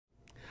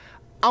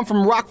I'm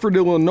from Rockford,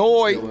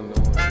 Illinois,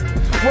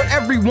 where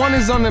everyone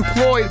is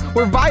unemployed,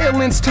 where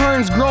violence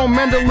turns grown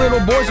men to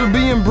little boys, where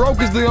being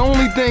broke is the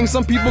only thing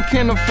some people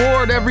can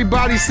afford.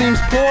 Everybody seems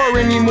poor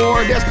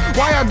anymore. That's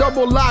why I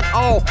double lock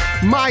all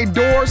my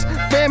doors.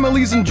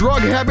 Families and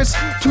drug habits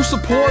to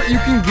support. You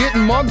can get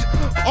mugged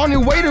on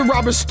your way to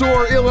rob a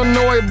store.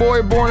 Illinois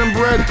boy born and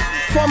bred.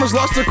 Farmers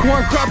lost their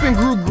corn crop and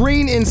grew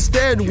green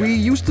instead. We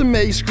used to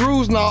make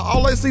screws, now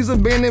all I see is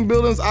abandoned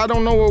buildings. I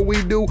don't know what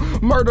we do.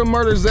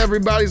 Murders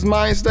everybody's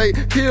mind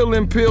state.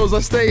 Killing pills,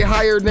 I stay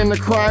higher than the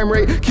crime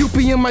rate.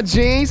 QP in my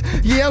jeans,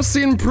 yeah, I'm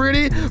sitting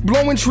pretty.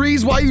 Blowing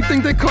trees, why you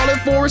think they call it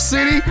Forest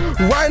City?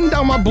 Riding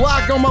down my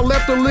block, on my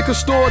left a liquor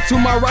store, to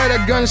my right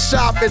a gun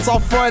shop. It's all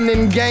fun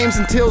and games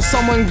until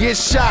someone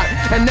gets shot,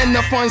 and then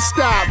the fun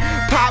stop.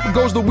 Pop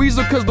goes the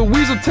weasel, cause the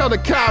weasel tell the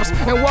cops.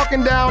 And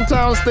walking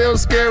downtown still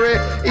scary,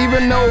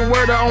 even though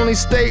we're the only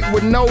state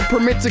with no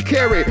permit to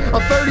carry. A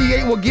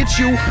 38 will get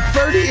you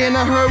 30 in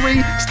a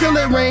hurry. Still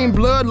it rain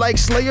blood like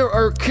Slayer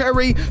or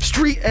Kerry.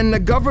 Street and the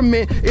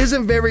government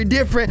isn't very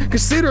different,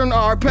 considering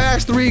our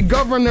past 3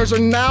 governors are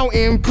now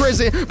in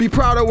prison. Be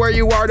proud of where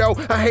you are though.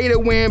 I hate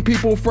it when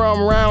people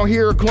from around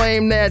here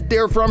claim that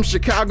they're from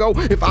Chicago.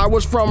 If I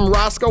was from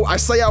Roscoe, I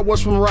say I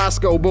was from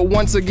Roscoe, but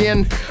once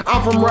again,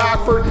 I'm from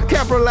Rockford.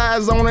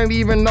 Capitalize on it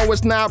even though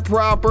it's not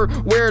proper.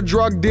 Where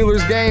drug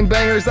dealers, gang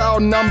bangers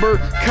outnumber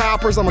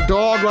coppers. I'm a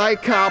dog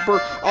like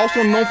Copper,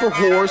 also known for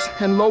whores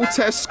and low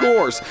test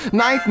scores.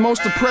 9th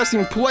most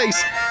depressing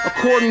place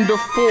according to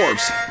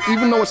Forbes.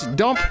 Even though it's a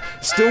dump,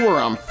 still where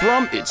I'm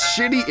from. It's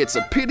shitty, it's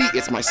a pity,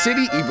 it's my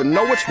city. Even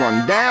though it's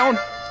run down,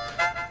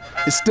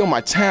 it's still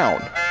my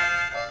town.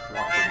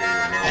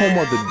 Home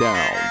of the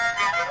down.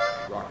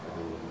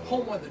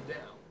 Home of the down.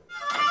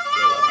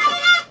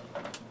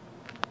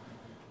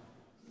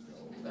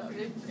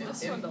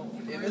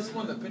 In this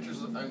one, the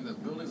pictures, I mean, the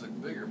buildings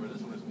look bigger, but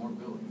this one has more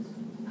buildings.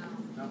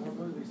 Now, more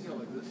buildings, you see,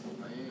 like this one,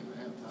 I ain't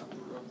have time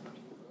for rough.